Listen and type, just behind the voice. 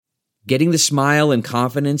Getting the smile and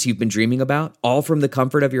confidence you've been dreaming about, all from the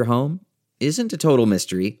comfort of your home, isn't a total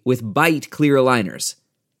mystery with Byte clear aligners.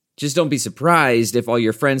 Just don't be surprised if all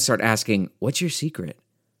your friends start asking, "What's your secret?"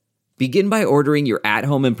 Begin by ordering your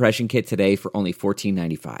at-home impression kit today for only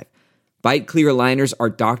 $14.95. Byte clear aligners are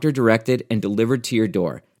doctor-directed and delivered to your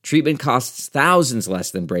door. Treatment costs thousands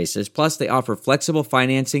less than braces, plus they offer flexible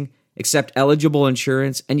financing, accept eligible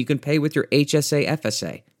insurance, and you can pay with your HSA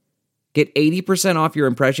FSA. Get 80% off your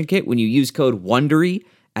impression kit when you use code WONDERY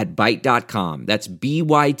at Byte.com. That's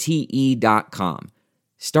BYTE.com.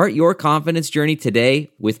 Start your confidence journey today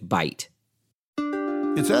with Byte.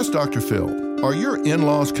 It's Ask Dr. Phil. Are your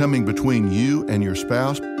in-laws coming between you and your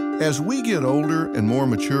spouse? As we get older and more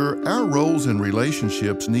mature, our roles and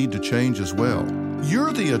relationships need to change as well.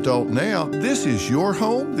 You're the adult now. This is your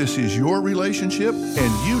home. This is your relationship.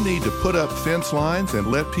 And you need to put up fence lines and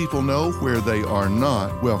let people know where they are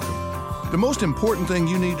not welcome. The most important thing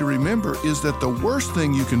you need to remember is that the worst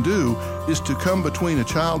thing you can do is to come between a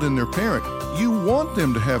child and their parent. You want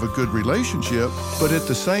them to have a good relationship, but at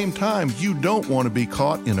the same time, you don't want to be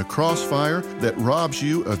caught in a crossfire that robs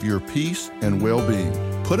you of your peace and well-being.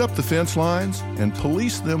 Put up the fence lines and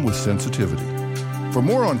police them with sensitivity. For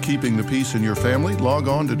more on keeping the peace in your family, log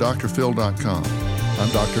on to drphil.com. I'm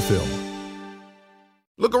Dr. Phil.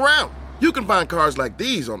 Look around. You can find cars like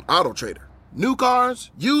these on AutoTrader. New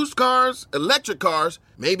cars, used cars, electric cars,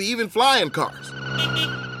 maybe even flying cars.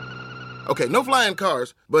 Okay, no flying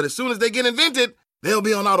cars, but as soon as they get invented, they'll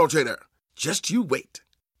be on AutoTrader. Just you wait.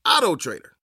 AutoTrader.